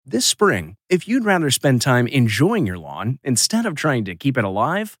This spring, if you'd rather spend time enjoying your lawn instead of trying to keep it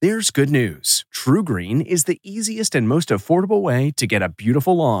alive, there's good news. True Green is the easiest and most affordable way to get a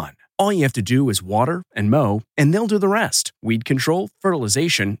beautiful lawn. All you have to do is water and mow, and they'll do the rest. Weed control,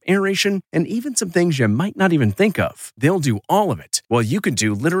 fertilization, aeration, and even some things you might not even think of. They'll do all of it, while you can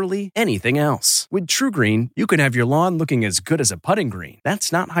do literally anything else. With True Green, you can have your lawn looking as good as a putting green.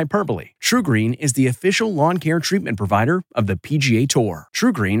 That's not hyperbole. True Green is the official lawn care treatment provider of the PGA Tour.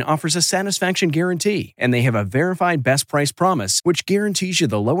 True Green offers a satisfaction guarantee, and they have a verified best price promise, which guarantees you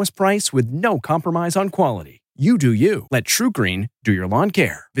the lowest price with no compromise on quality. You do you. Let True Green do your lawn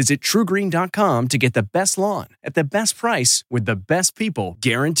care. Visit truegreen.com to get the best lawn at the best price with the best people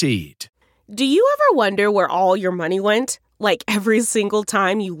guaranteed. Do you ever wonder where all your money went? Like every single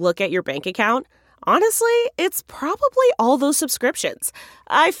time you look at your bank account? Honestly, it's probably all those subscriptions.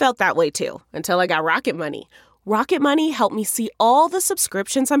 I felt that way too, until I got Rocket Money. Rocket Money helped me see all the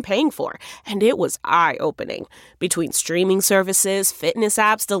subscriptions I'm paying for, and it was eye-opening. Between streaming services, fitness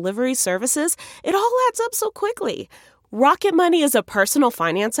apps, delivery services, it all adds up so quickly. Rocket Money is a personal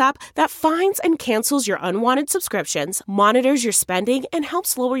finance app that finds and cancels your unwanted subscriptions, monitors your spending, and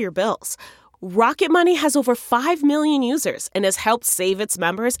helps lower your bills. Rocket Money has over 5 million users and has helped save its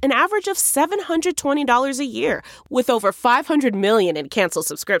members an average of $720 a year, with over 500 million in canceled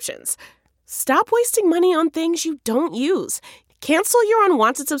subscriptions. Stop wasting money on things you don't use. Cancel your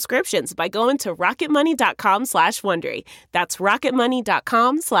unwanted subscriptions by going to rocketmoney.com/Wondery. That's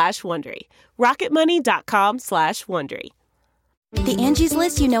rocketmoney.com/Wondery. rocketmoney.com/Wondery. The Angie's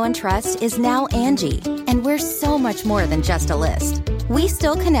List you know and trust is now Angie, and we're so much more than just a list. We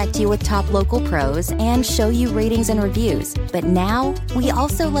still connect you with top local pros and show you ratings and reviews, but now we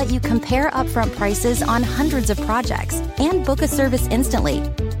also let you compare upfront prices on hundreds of projects and book a service instantly.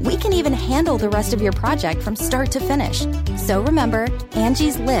 We can even handle the rest of your project from start to finish. So remember,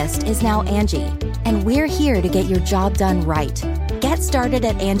 Angie's List is now Angie, and we're here to get your job done right. Get started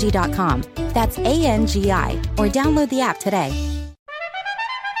at Angie.com. That's ANGI, or download the app today.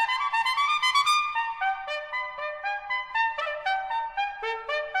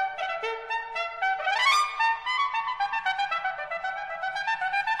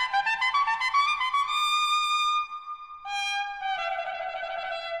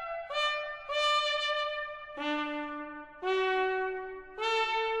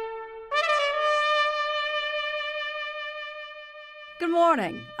 Good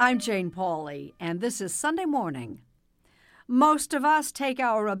morning. I'm Jane Pauley, and this is Sunday Morning. Most of us take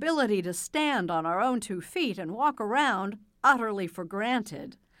our ability to stand on our own 2 feet and walk around utterly for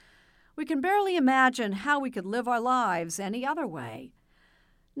granted. We can barely imagine how we could live our lives any other way.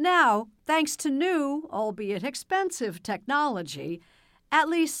 Now, thanks to new, albeit expensive, technology, at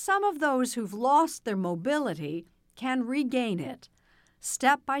least some of those who've lost their mobility can regain it,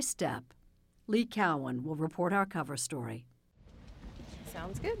 step by step. Lee Cowan will report our cover story.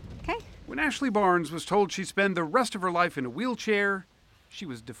 Sounds good. Okay. When Ashley Barnes was told she'd spend the rest of her life in a wheelchair, she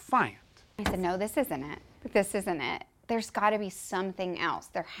was defiant. I said, no, this isn't it. This isn't it. There's got to be something else.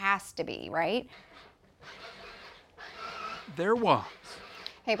 There has to be, right? There was.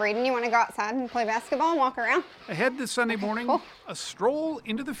 Hey, Braden, you want to go outside and play basketball and walk around? Ahead this Sunday morning, cool. A stroll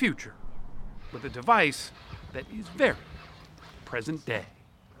into the future with a device that is very present day.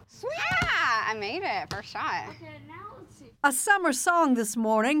 Yeah, I made it. First shot. Okay, now let's see. A summer song this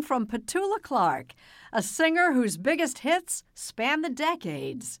morning from Petula Clark, a singer whose biggest hits span the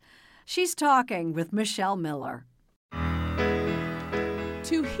decades. She's talking with Michelle Miller.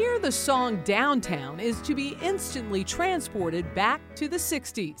 To hear the song Downtown is to be instantly transported back to the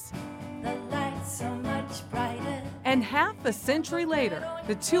 60s. The lights are much brighter. And half a century later,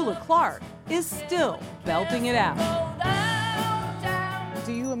 Petula Clark is still belting it out.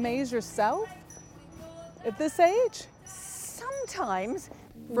 Do you amaze yourself at this age? Sometimes.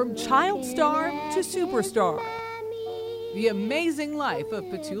 From child star to superstar. The amazing life of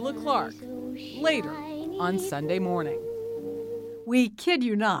Petula Clark, later on Sunday Morning. We kid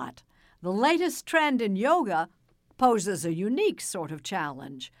you not. The latest trend in yoga poses a unique sort of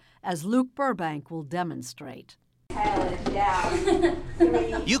challenge, as Luke Burbank will demonstrate.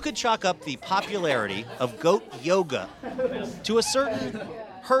 You could chalk up the popularity of goat yoga to a certain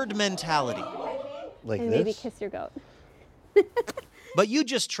herd mentality. Like and this? maybe kiss your goat. But you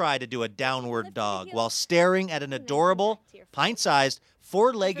just try to do a downward dog while staring at an adorable, pint-sized,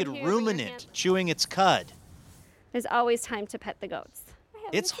 four-legged ruminant chewing its cud. There's always time to pet the goats.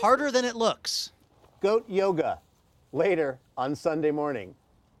 It's harder than it looks. Goat yoga, later on Sunday Morning.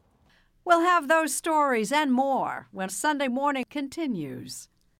 We'll have those stories and more when Sunday Morning continues.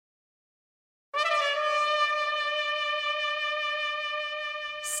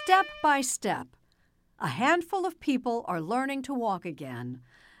 Step by step, a handful of people are learning to walk again,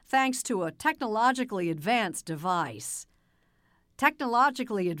 thanks to a technologically advanced device.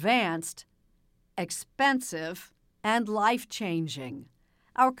 Technologically advanced, expensive, and life-changing.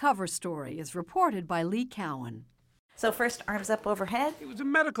 Our cover story is reported by Lee Cowan. So first, arms up overhead. It was a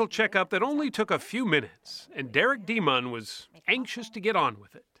medical checkup that only took a few minutes, and Derek Demon was anxious to get on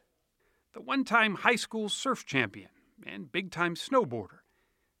with it. The one-time high school surf champion and big-time snowboarder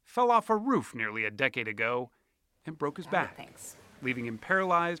fell off a roof nearly a decade ago and broke his back, leaving him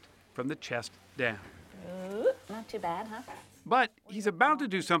paralyzed from the chest down. Ooh, not too bad, huh? But he's about to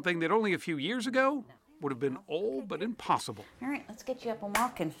do something that only a few years ago would have been all but impossible. All right, let's get you up and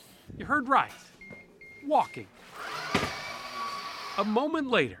walking. You heard right. Walking. A moment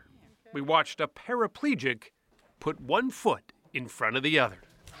later, we watched a paraplegic put one foot in front of the other.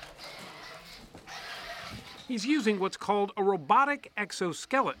 He's using what's called a robotic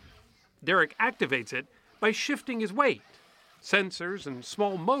exoskeleton. Derek activates it by shifting his weight. Sensors and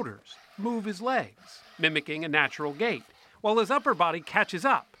small motors move his legs, mimicking a natural gait, while his upper body catches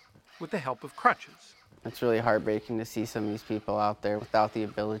up with the help of crutches. It's really heartbreaking to see some of these people out there without the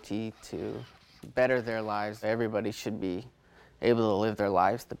ability to better their lives. Everybody should be able to live their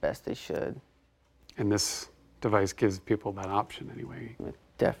lives the best they should. And this device gives people that option anyway. It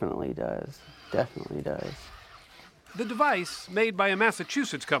definitely does. Definitely does. The device, made by a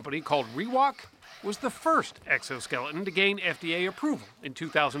Massachusetts company called Rewalk, was the first exoskeleton to gain FDA approval in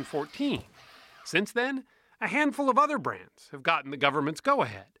 2014. Since then, a handful of other brands have gotten the government's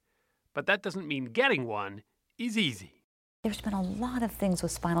go-ahead. But that doesn't mean getting one is easy. There's been a lot of things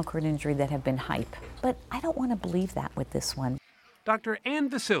with spinal cord injury that have been hype, but I don't want to believe that with this one. Dr. Ann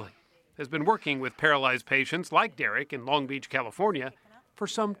Vasily has been working with paralyzed patients like Derek in Long Beach, California, for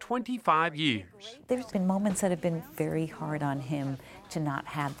some 25 years. There's been moments that have been very hard on him to not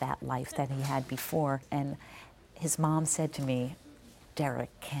have that life that he had before, and his mom said to me, "Derek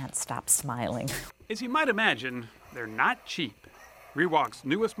can't stop smiling." As you might imagine, they're not cheap. Rewalk's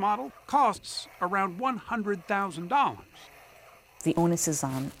newest model costs around $100,000. The onus is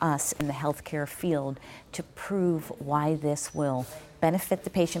on us in the healthcare field to prove why this will benefit the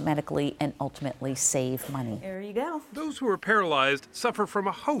patient medically and ultimately save money. There you go. Those who are paralyzed suffer from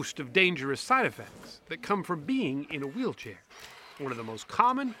a host of dangerous side effects that come from being in a wheelchair. One of the most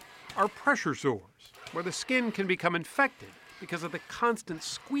common are pressure sores, where the skin can become infected because of the constant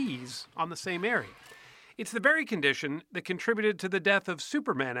squeeze on the same area. It's the very condition that contributed to the death of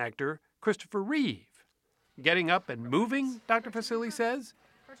Superman actor Christopher Reeve. Getting up and moving, Dr. Vasily says,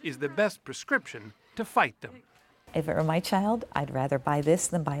 is the best prescription to fight them. If it were my child, I'd rather buy this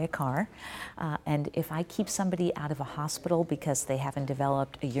than buy a car. And if I keep somebody out of a hospital because they haven't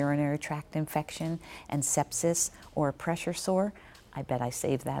developed a urinary tract infection and sepsis or a pressure sore, I bet I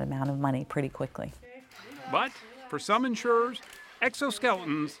save that amount of money pretty quickly. But for some insurers,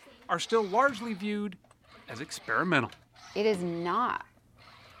 exoskeletons are still largely viewed as experimental. It is not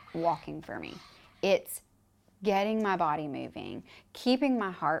walking for me. It's getting my body moving, keeping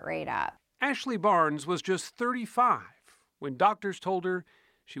my heart rate up. Ashley Barnes was just 35 when doctors told her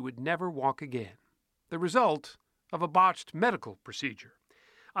she would never walk again. The result of a botched medical procedure.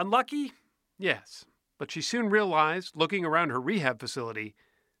 Unlucky? Yes. But she soon realized, looking around her rehab facility,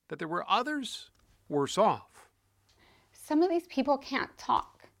 that there were others worse off. Some of these people can't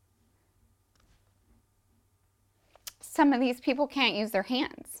talk. Some of these people can't use their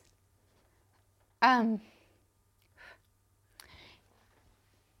hands. And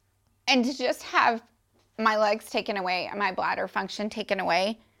to just have my legs taken away and my bladder function taken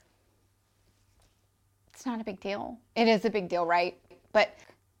away, it's not a big deal. It is a big deal, right? But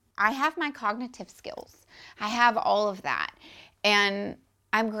I have my cognitive skills. I have all of that. And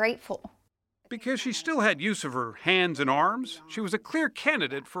I'm grateful. Because she still had use of her hands and arms, she was a clear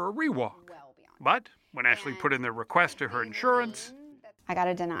candidate for a rewalk. But when Ashley put in their request to her insurance, I got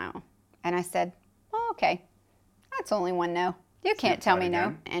a denial. And I said, oh, okay, that's only one no. You can't tell me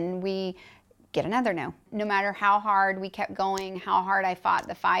no. And we get another no. No matter how hard we kept going, how hard I fought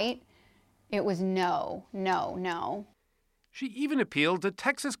the fight, it was no, no, no. She even appealed to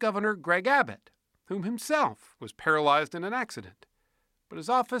Texas Governor Greg Abbott, whom himself was paralyzed in an accident. But his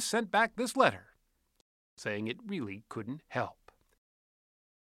office sent back this letter, saying it really couldn't help.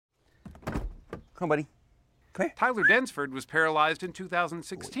 Come on, buddy. Come here. Tyler Densford was paralyzed in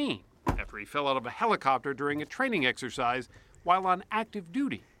 2016 after he fell out of a helicopter during a training exercise while on active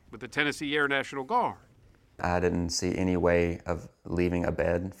duty with the Tennessee Air National Guard. I didn't see any way of leaving a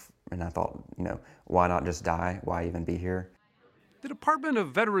bed, and I thought, why not just die? Why even be here? The Department of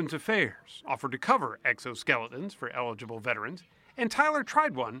Veterans Affairs offered to cover exoskeletons for eligible veterans, And Tyler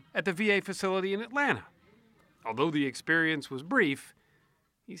tried one at the VA facility in Atlanta. Although the experience was brief,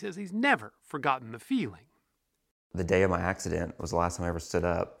 he says he's never forgotten the feeling. The day of my accident was the last time I ever stood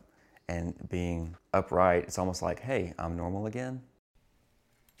up, and being upright, it's almost like, hey, I'm normal again.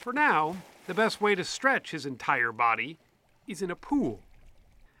 For now, the best way to stretch his entire body is in a pool.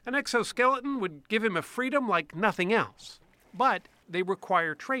 An exoskeleton would give him a freedom like nothing else, but they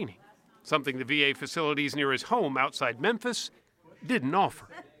require training, something the VA facilities near his home outside Memphis didn't offer.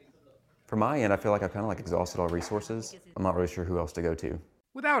 From my end, I feel like I've kind of exhausted all resources. I'm not really sure who else to go to.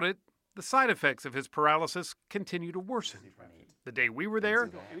 Without it, the side effects of his paralysis continue to worsen. The day we were there,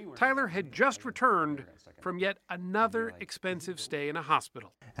 Tyler had just returned from yet another expensive stay in a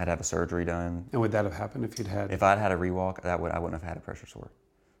hospital. I had to have a surgery done. And would that have happened if If I'd had a rewalk, I wouldn't have had a pressure sore.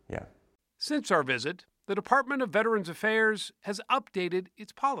 Yeah. Since our visit, the Department of Veterans Affairs has updated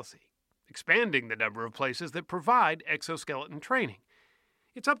its policy, expanding the number of places that provide exoskeleton training.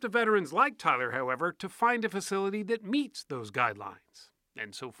 It's up to veterans like Tyler, however, to find a facility that meets those guidelines.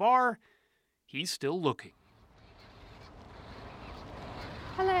 And so far, he's still looking.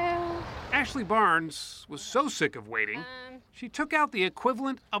 Hello. Ashley Barnes was so sick of waiting, she took out the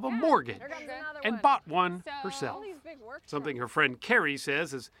equivalent of a mortgage and bought one herself. Something her friend Carrie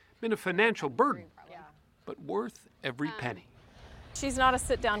says has been a financial burden, but worth every penny. She's not a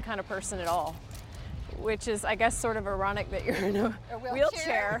sit-down kind of person at all, which is, I guess, sort of ironic that you're in a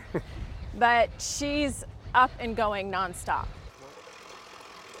wheelchair. But she's up and going nonstop.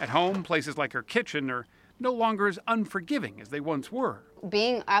 At home, places like her kitchen are no longer as unforgiving as they once were.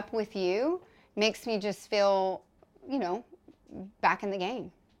 Being up with you makes me just feel, back in the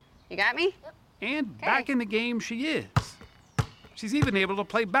game. You got me? And back in the game she is. She's even able to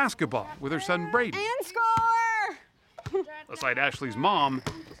play basketball with her son Brady. And score! A sight Ashley's mom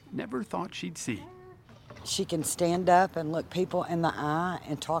never thought she'd see. She can stand up and look people in the eye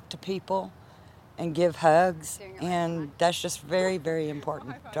and talk to people and give hugs, and that's just very, very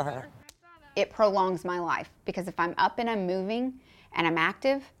important to her. It prolongs my life, because if I'm up and I'm moving and I'm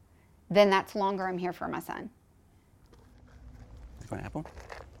active, then that's longer I'm here for my son. Want an apple?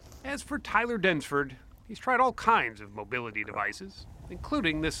 As for Tyler Densford, he's tried all kinds of mobility devices,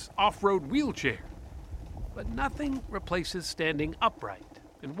 including this off-road wheelchair. But nothing replaces standing upright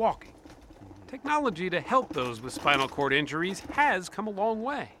and walking. Technology to help those with spinal cord injuries has come a long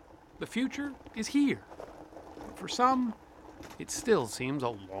way. The future is here. But for some, it still seems a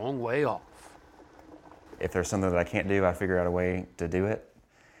long way off. If there's something that I can't do, I figure out a way to do it.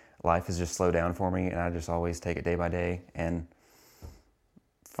 Life has just slowed down for me, and I just always take it day by day and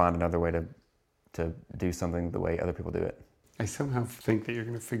find another way to do something the way other people do it. I somehow think that you're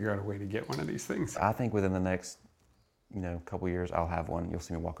going to figure out a way to get one of these things. I think within the next, couple years, I'll have one. You'll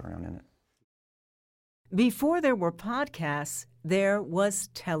see me walking around in it. Before there were podcasts, there was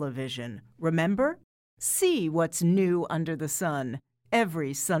television. Remember? See what's new under the sun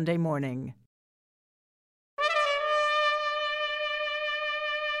every Sunday morning.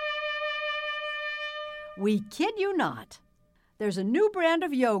 We kid you not. There's a new brand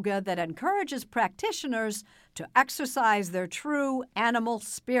of yoga that encourages practitioners to exercise their true animal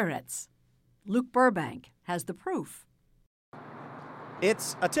spirits. Luke Burbank has the proof.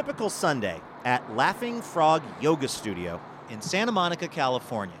 It's a typical Sunday at Laughing Frog Yoga Studio in Santa Monica,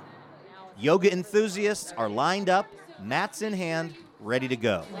 California. Yoga enthusiasts are lined up, mats in hand, ready to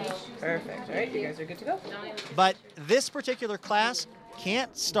go. Perfect. All right, you guys are good to go. But this particular class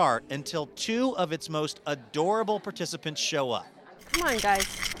can't start until two of its most adorable participants show up. Come on, guys.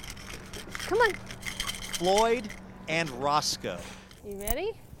 Come on. Floyd and Roscoe. You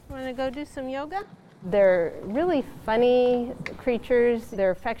ready? Want to go do some yoga? They're really funny creatures.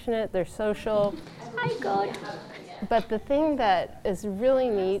 They're affectionate. They're social. Hi, goat. But the thing that is really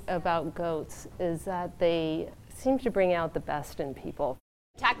neat about goats is that they seem to bring out the best in people.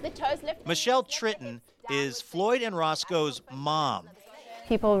 Tack the toes, lift. Michelle Tritton is Floyd and Roscoe's mom.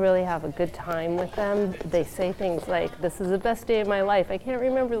 People really have a good time with them. They say things like, "This is the best day of my life. I can't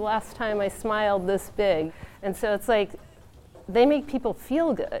remember the last time I smiled this big." And so it's like they make people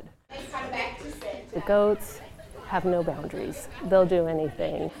feel good. The goats have no boundaries. They'll do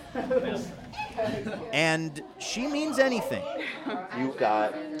anything. And she means anything. You've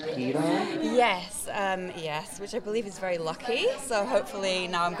got heat on? Yes, yes, which I believe is very lucky. So hopefully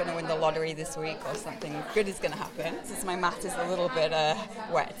now I'm going to win the lottery this week or something good is going to happen, since my mat is a little bit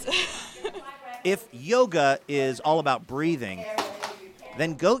wet. If yoga is all about breathing,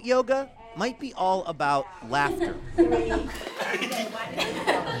 then goat yoga might be all about laughter.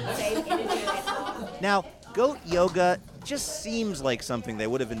 Now, goat yoga just seems like something they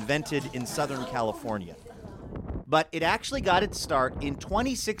would have invented in Southern California. But it actually got its start in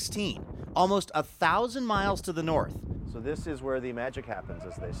 2016, almost 1,000 miles to the north. So this is where the magic happens,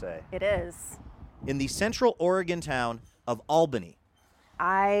 as they say. It is. In the central Oregon town of Albany.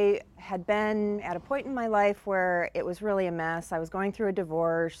 I had been at a point in my life where it was really a mess. I was going through a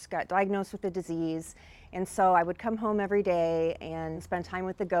divorce, got diagnosed with a disease, and so I would come home every day and spend time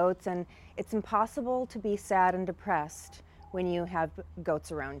with the goats, and it's impossible to be sad and depressed when you have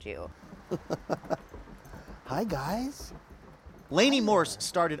goats around you. Hi, guys. Lainey Morse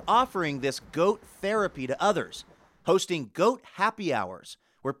started offering this goat therapy to others, hosting goat happy hours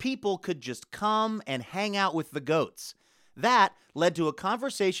where people could just come and hang out with the goats. That led to a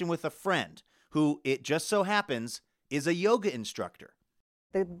conversation with a friend who, it just so happens, is a yoga instructor.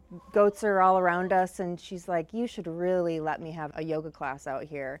 The goats are all around us, and she's like, you should really let me have a yoga class out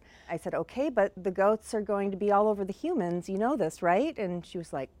here. I said, okay, but the goats are going to be all over the humans. You know this, right? And she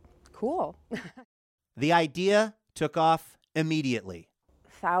was like, cool. The idea took off immediately.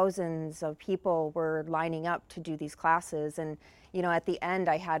 Thousands of people were lining up to do these classes, and at the end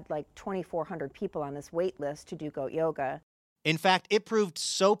I had like 2,400 people on this wait list to do goat yoga. In fact, it proved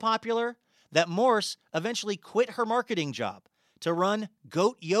so popular that Morse eventually quit her marketing job to run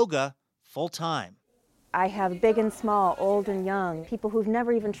goat yoga full-time. I have big and small, old and young, people who've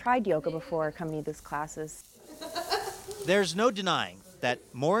never even tried yoga before coming to these classes. There's no denying that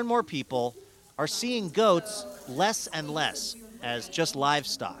more and more people are seeing goats less and less as just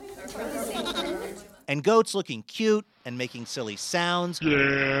livestock. And goats looking cute and making silly sounds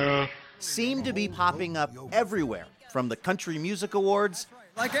seem to be popping up everywhere, from the Country Music Awards.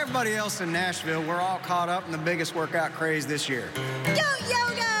 Like everybody else in Nashville, we're all caught up in the biggest workout craze this year. Goat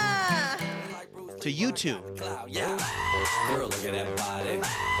yoga! To YouTube.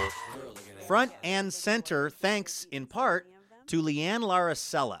 Front and center thanks, in part, to Leanne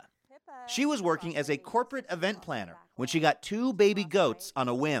Laricella. She was working as a corporate event planner when she got 2 baby goats on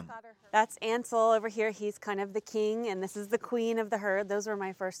a whim. That's Ansel over here. He's kind of the king, and this is the queen of the herd. Those were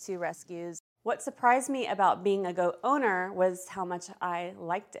my first 2 rescues. What surprised me about being a goat owner was how much I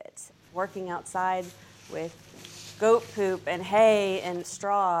liked it. Working outside with goat poop and hay and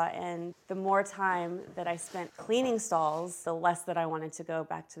straw, and the more time that I spent cleaning stalls, the less that I wanted to go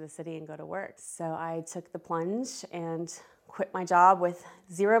back to the city and go to work. So I took the plunge and quit my job with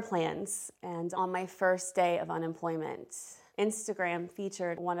 0 plans. And on my first day of unemployment, Instagram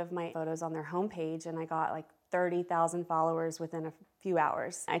featured one of my photos on their homepage, and I got like 30,000 followers within a few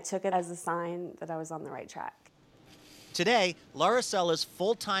hours. I took it as a sign that I was on the right track. Today, Laricella's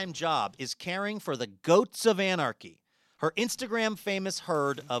full-time job is caring for the Goats of Anarchy, her Instagram-famous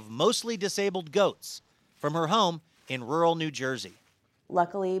herd of mostly disabled goats, from her home in rural New Jersey.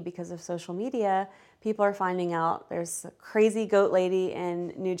 Luckily, because of social media, people are finding out there's a crazy goat lady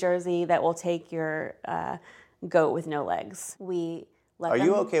in New Jersey that will take your goat with no legs. Are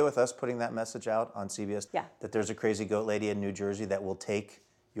you okay with us putting that message out on CBS? Yeah. That there's a crazy goat lady in New Jersey that will take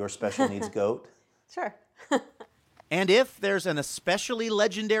your special needs goat? Sure. And if there's an especially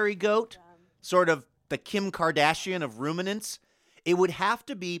legendary goat, sort of the Kim Kardashian of ruminants, it would have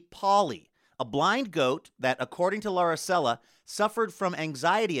to be Polly, a blind goat that, according to Laricella, suffered from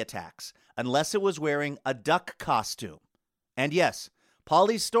anxiety attacks unless it was wearing a duck costume. And yes,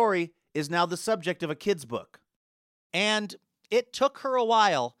 Polly's story is now the subject of a kid's book. And it took her a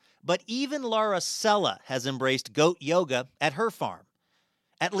while, but even Laricella has embraced goat yoga at her farm.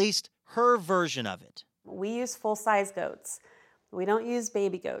 At least her version of it. We use full-size goats. We don't use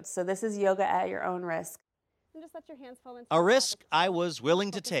baby goats, so this is yoga at your own risk. And just let your hands fall into A risk I was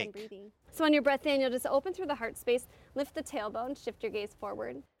willing to take. So on your breath in, you'll just open through the heart space, lift the tailbone, shift your gaze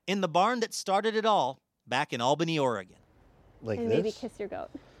forward. In the barn that started it all, back in Albany, Oregon. Like and this? maybe kiss your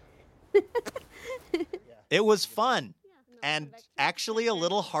goat. It was fun, and actually a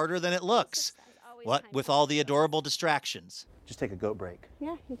little harder than it looks. What with all the adorable distractions. Just take a goat break.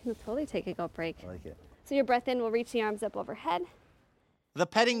 Yeah, you can totally take a goat break. I like it. So your breath in will reach the arms up overhead. The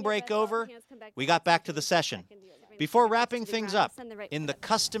petting break over, we got back to the session. Before wrapping things up in the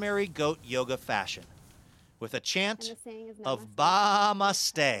customary goat yoga fashion, with a chant of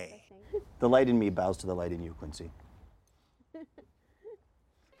Ba-ma-stay. The light in me bows to the light in you, Quincy.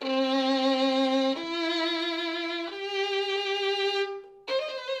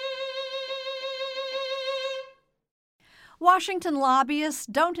 Washington lobbyists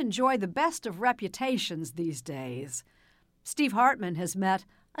don't enjoy the best of reputations these days. Steve Hartman has met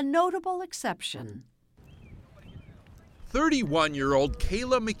a notable exception. 31-year-old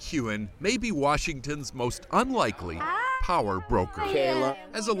Kayla McEwen may be Washington's most unlikely power broker. Kayla.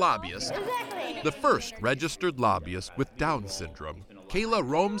 As a lobbyist, the first registered lobbyist with Down syndrome, Kayla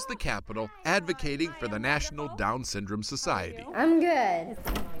roams the Capitol advocating for the National Down Syndrome Society. I'm good.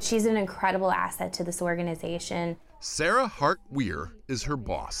 She's an incredible asset to this organization. Sarah Hart-Weir is her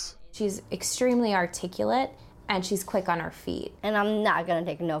boss. She's extremely articulate and she's quick on her feet. And I'm not gonna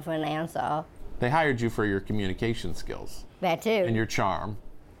take no for an answer. They hired you for your communication skills. That too. And your charm.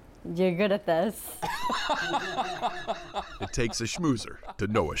 You're good at this. It takes a schmoozer to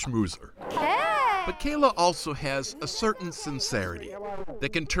know a schmoozer. Hey! But Kayla also has a certain sincerity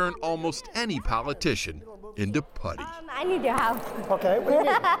that can turn almost any politician into putty. I need your help. Okay, what do you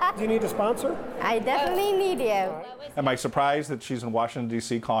need? Do you need a sponsor? I definitely need you. Am I surprised that she's in Washington,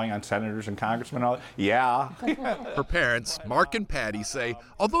 D.C. calling on senators and congressmen? And all that? Yeah. Her parents, Mark and Patty, say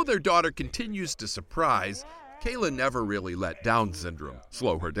although their daughter continues to surprise, Kayla never really let Down syndrome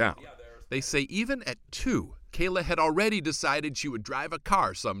slow her down. They say even at 2, Kayla had already decided she would drive a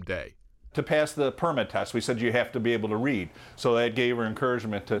car someday. To pass the permit test, we said you have to be able to read. So that gave her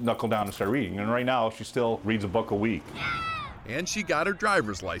encouragement to knuckle down and start reading. And right now, she still reads a book a week. And she got her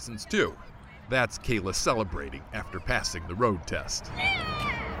driver's license, too. That's Kayla celebrating after passing the road test.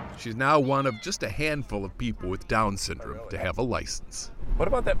 She's now one of just a handful of people with Down syndrome to have a license. What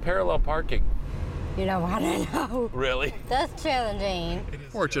about that parallel parking? You don't want to know. Really? That's challenging.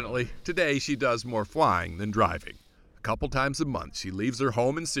 Fortunately, today she does more flying than driving. A couple times a month, she leaves her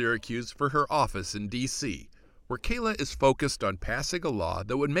home in Syracuse for her office in D.C., where Kayla is focused on passing a law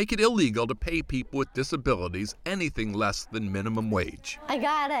that would make it illegal to pay people with disabilities anything less than minimum wage. I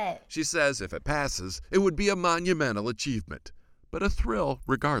got it. She says if it passes, it would be a monumental achievement, but a thrill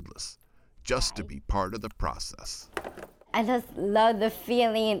regardless, just to be part of the process. I just love the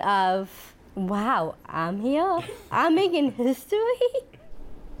feeling of, wow, I'm here. I'm making history.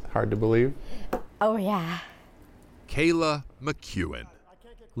 Hard to believe. Oh, yeah. Kayla McEwen,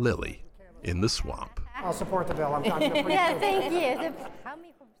 Lily in the Swamp. I'll support the bill. I'm Yeah, thank you.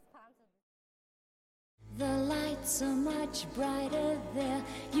 The lights are much brighter there.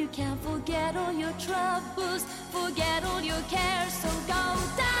 You can't forget all your troubles, forget all your cares, so go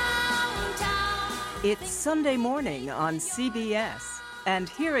downtown. It's Sunday morning on CBS, and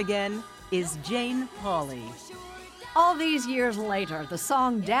here again is Jane Pauley. All these years later, the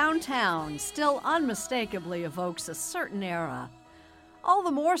song Downtown still unmistakably evokes a certain era. All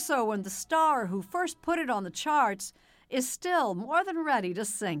the more so when the star who first put it on the charts is still more than ready to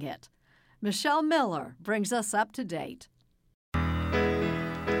sing it. Michelle Miller brings us up to date.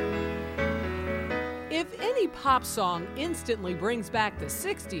 If any pop song instantly brings back the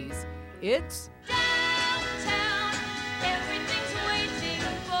 60s, it's Downtown, everything's waiting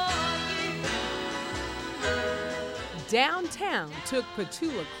for you. Downtown took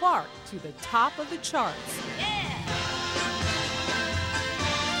Petula Clark to the top of the charts.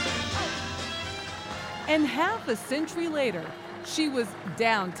 And half a century later, she was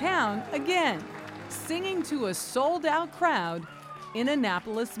downtown again, singing to a sold-out crowd in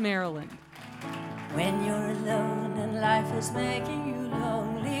Annapolis, Maryland. When you're alone and life is making you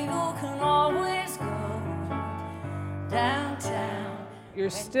lonely, you can always go downtown. You're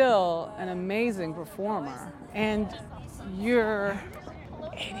still an amazing performer, and you're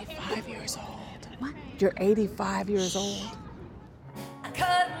 85 years old. What? You're 85 years old. I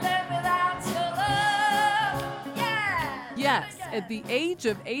couldn't live without your love. Yeah. Yes, at the age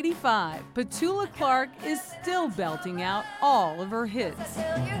of 85, Petula Clark is still belting out all of her hits.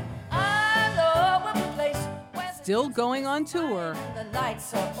 Still going on tour. The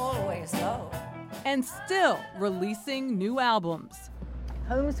lights are always low. And still releasing new albums.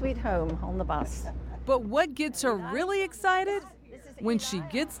 Home sweet home on the bus. But what gets her really excited? When she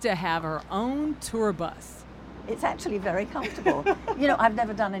gets to have her own tour bus. It's actually very comfortable. You know, I've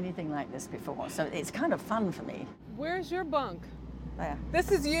never done anything like this before, so it's kind of fun for me. Where's your bunk? There.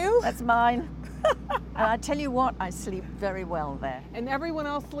 This is you? That's mine. And I tell you what, I sleep very well there. And everyone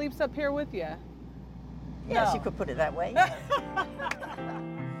else sleeps up here with you? Yes, No. you could put it that way.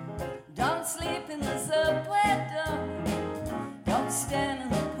 Don't sleep in the subway, don't stand in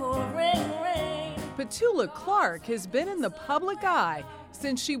the pouring rain. Petula Clark has been in the public eye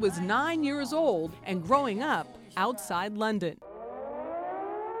since she was 9 years old and growing up outside London.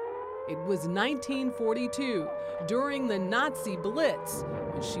 It was 1942, during the Nazi Blitz,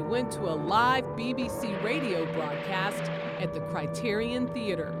 when she went to a live BBC radio broadcast at the Criterion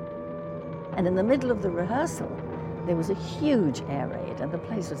Theater. And in the middle of the rehearsal, there was a huge air raid, and the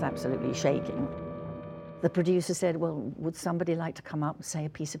place was absolutely shaking. The producer said, well, would somebody like to come up and say a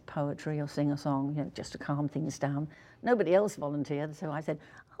piece of poetry or sing a song, you know, just to calm things down? Nobody else volunteered, so I said,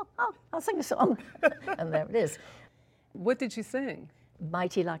 oh, I'll sing a song. And there it is. What did you sing?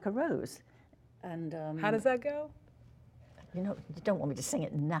 Mighty Like a Rose. And how does that go? You know, you don't want me to sing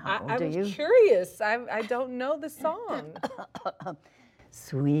it now, I do was you? curious. I don't know the song.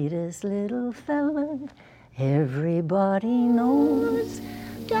 Sweetest little fella, everybody knows.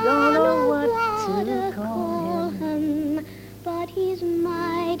 Don't know what to call him, but he's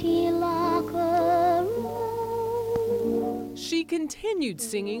mighty like a She continued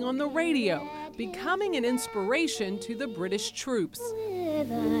singing on the radio, becoming an inspiration to the British troops.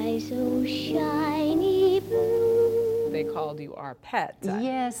 with eyes so shiny blue. They called you our pet.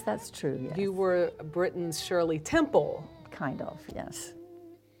 Yes, that's true. Yes. You were Britain's Shirley Temple. Kind of, yes.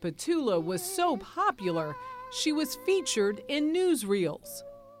 Petula was so popular, she was featured in newsreels.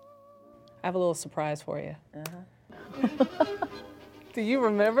 I have a little surprise for you. Do you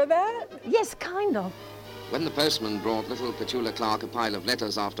remember that? Yes, kind of. When the postman brought little Petula Clark a pile of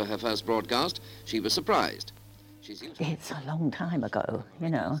letters after her first broadcast, she was surprised. It's a long time ago, you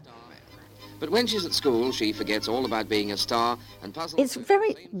know. But when she's at school, she forgets all about being a star and puzzles. It's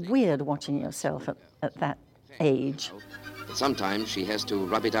very weird watching yourself at that age. But sometimes she has to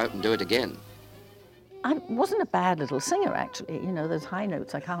rub it out and do it again. I wasn't a bad little singer, actually. You know, those high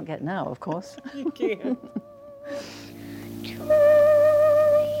notes I can't get now, of course. You can't.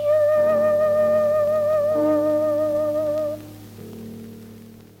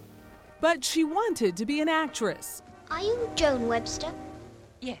 But she wanted to be an actress. Are you Joan Webster?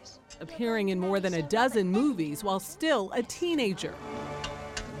 Yes. Appearing in more than a dozen movies while still a teenager.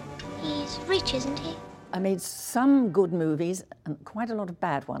 He's rich, isn't he? I made some good movies and quite a lot of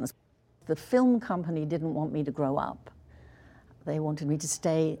bad ones. The film company didn't want me to grow up. They wanted me to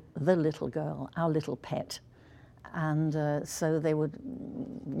stay the little girl, our little pet. And so they would,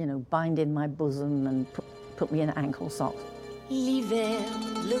 you know, bind in my bosom and put me in ankle socks. L'hiver,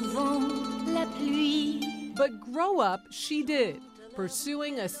 le vent, la pluie. But grow up she did,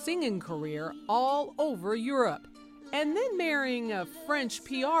 pursuing a singing career all over Europe, and then marrying a French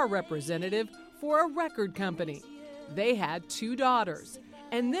PR representative for a record company. They had 2 daughters,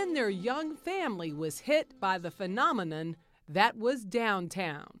 and then their young family was hit by the phenomenon that was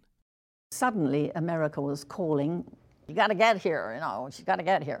downtown. Suddenly, America was calling, you got to get here, you know, you got to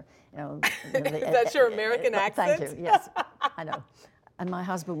get here. You know, That's your American accent? Thank you, yes, I know. And my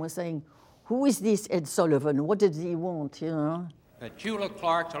husband was saying, who is this Ed Sullivan? What did he want, you know? Petula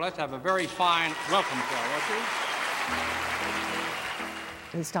Clark, so let's have a very fine welcome to her, won't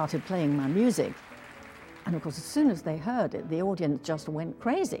you? They started playing my music. And of course, as soon as they heard it, the audience just went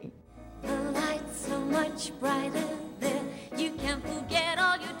crazy. The lights so much brighter there. You can forget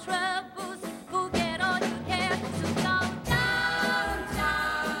all your troubles, forget all your cares. So go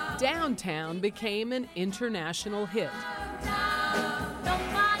downtown. Downtown became an international hit.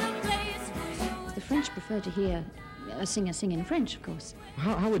 The French prefer to hear a singer sing in French, of course.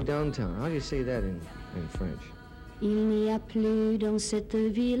 How would downtown? How do you say that in French? Il n'y a plus dans cette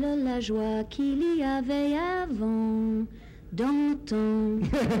ville la joie qu'il y avait avant d'antan.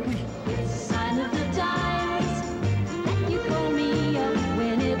 Sign of the times that you call me up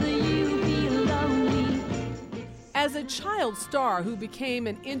whenever you feel lonely. As a child star who became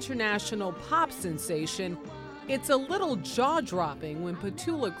an international pop sensation, it's a little jaw-dropping when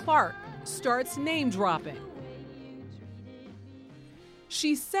Petula Clark starts name-dropping.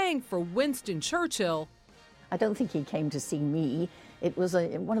 She sang for Winston Churchill. I don't think he came to see me. It was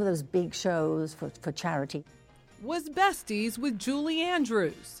one of those big shows for charity. Was besties with Julie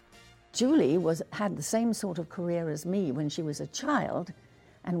Andrews. Julie had the same sort of career as me when she was a child,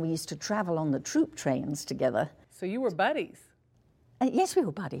 and we used to travel on the troop trains together. So you were buddies? Yes, we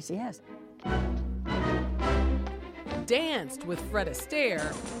were buddies, yes. Danced with Fred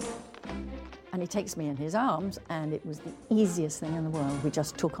Astaire. And he takes me in his arms, and it was the easiest thing in the world. We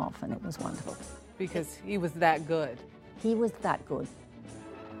just took off, and it was wonderful. Because he was that good. He was that good.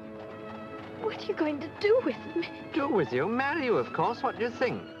 What are you going to do with me? Do with you? Marry you, of course. What do you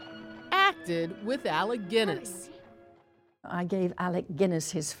think? Acted with Alec Guinness. I gave Alec Guinness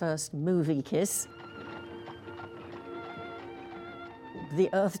his first movie kiss. The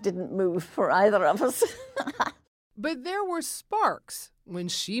earth didn't move for either of us. But there were sparks when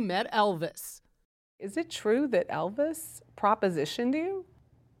she met Elvis. Is it true that Elvis propositioned you?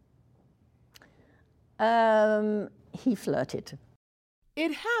 He flirted.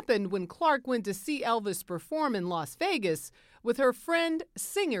 It happened when Clark went to see Elvis perform in Las Vegas with her friend,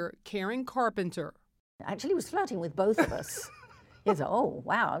 singer Karen Carpenter. Actually, he was flirting with both of us. He said, oh,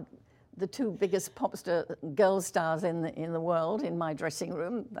 wow, the 2 biggest girl stars in the world in my dressing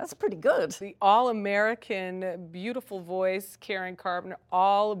room. That's pretty good. The all-American, beautiful voice, Karen Carpenter,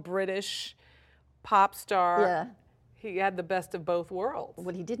 all British pop star. Yeah. He had the best of both worlds.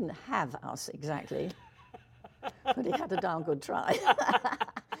 Well, he didn't have us exactly. but he had a darn good try.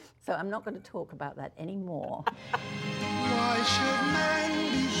 So I'm not going to talk about that anymore. Why should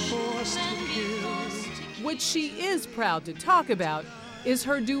man be forced to kill? What she is proud to talk about is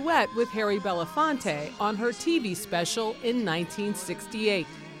her duet with Harry Belafonte on her TV special in 1968.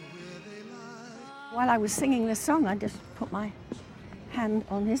 While I was singing this song, I just put my hand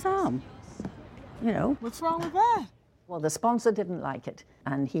on his arm. You know. What's wrong with that? Well, the sponsor didn't like it,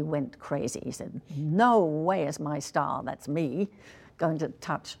 and he went crazy. He said, no way is my star, that's me, going to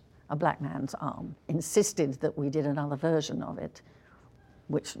touch a black man's arm. Insisted that we did another version of it,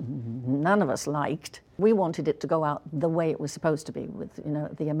 which none of us liked. We wanted it to go out the way it was supposed to be, with, you know,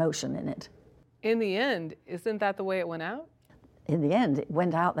 the emotion in it. In the end, isn't that the way it went out? In the end, it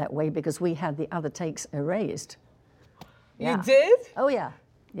went out that way because we had the other takes erased. You did? Oh, yeah.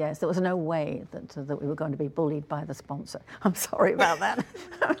 Yes, there was no way that we were going to be bullied by the sponsor. I'm sorry about that.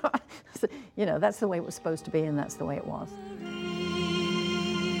 So, you know, that's the way it was supposed to be, and that's the way it was.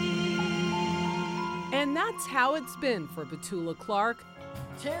 And that's how it's been for Petula Clark.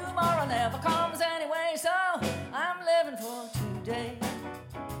 Tomorrow never comes anyway, so I'm living for today.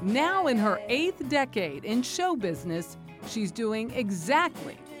 Now in her 8th decade in show business, she's doing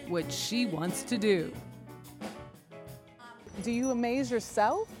exactly what she wants to do. Do you amaze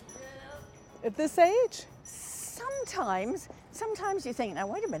yourself at this age? Sometimes you think, now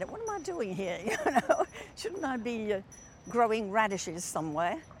wait a minute, what am I doing here? You know, shouldn't I be growing radishes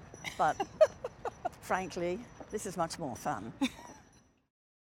somewhere? But frankly, this is much more fun.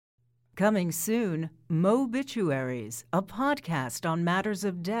 Coming soon, Mobituaries, a podcast on matters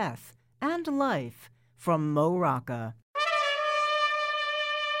of death and life from Mo Rocca.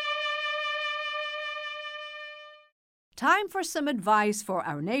 Time for some advice for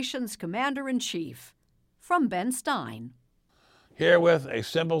our nation's Commander-in-Chief. From Ben Stein. Herewith, a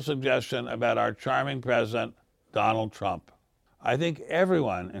simple suggestion about our charming President, Donald Trump. I think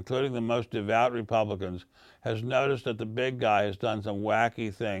everyone, including the most devout Republicans, has noticed that the big guy has done some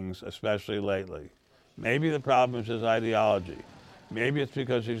wacky things, especially lately. Maybe the problem is his ideology. Maybe it's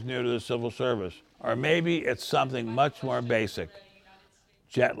because he's new to the civil service. Or maybe it's something much more basic.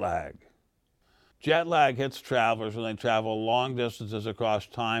 Jet lag. Jet lag hits travelers when they travel long distances across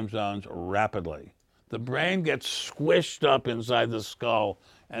time zones rapidly. The brain gets squished up inside the skull,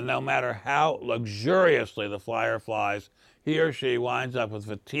 and no matter how luxuriously the flyer flies, he or she winds up with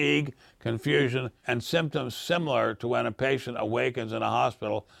fatigue, confusion, and symptoms similar to when a patient awakens in a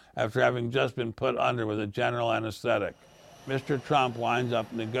hospital after having just been put under with a general anesthetic. Mr. Trump winds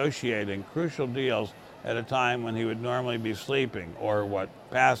up negotiating crucial deals at a time when he would normally be sleeping, or what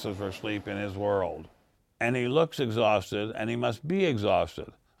passes for sleep in his world. And he looks exhausted, and he must be exhausted.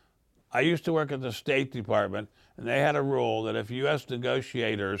 I used to work at the State Department, and they had a rule that if U.S.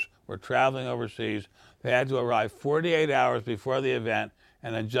 negotiators were traveling overseas, they had to arrive 48 hours before the event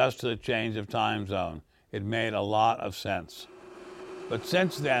and adjust to the change of time zone. It made a lot of sense. But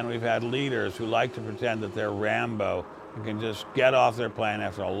since then, we've had leaders who like to pretend that they're Rambo and can just get off their plane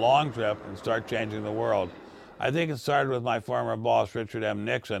after a long trip and start changing the world. I think it started with my former boss, Richard M.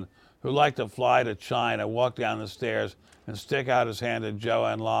 Nixon, who liked to fly to China, walk down the stairs, and stick out his hand to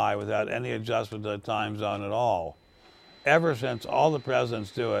Zhou Enlai without any adjustment to the time zone at all. Ever since, all the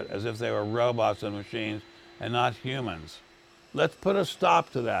presidents do it as if they were robots and machines and not humans. Let's put a stop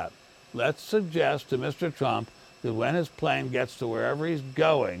to that. Let's suggest to Mr. Trump that when his plane gets to wherever he's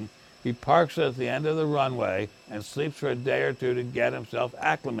going, he parks it at the end of the runway and sleeps for a day or two to get himself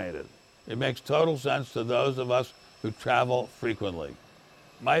acclimated. It makes total sense to those of us who travel frequently.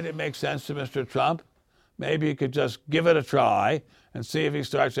 Might it make sense to Mr. Trump? Maybe he could just give it a try and see if he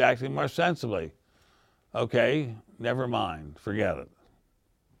starts acting more sensibly. Okay, never mind. Forget it.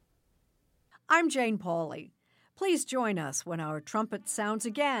 I'm Jane Pauley. Please join us when our trumpet sounds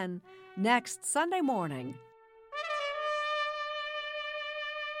again next Sunday morning.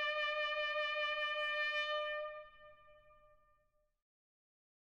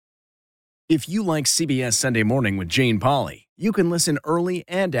 If you like CBS Sunday Morning with Jane Pauley, you can listen early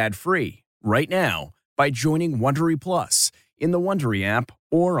and ad-free right now by joining Wondery Plus in the Wondery app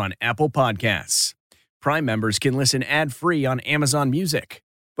or on Apple Podcasts. Prime members can listen ad-free on Amazon Music.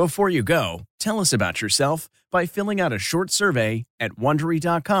 Before you go, tell us about yourself by filling out a short survey at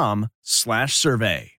Wondery.com/survey.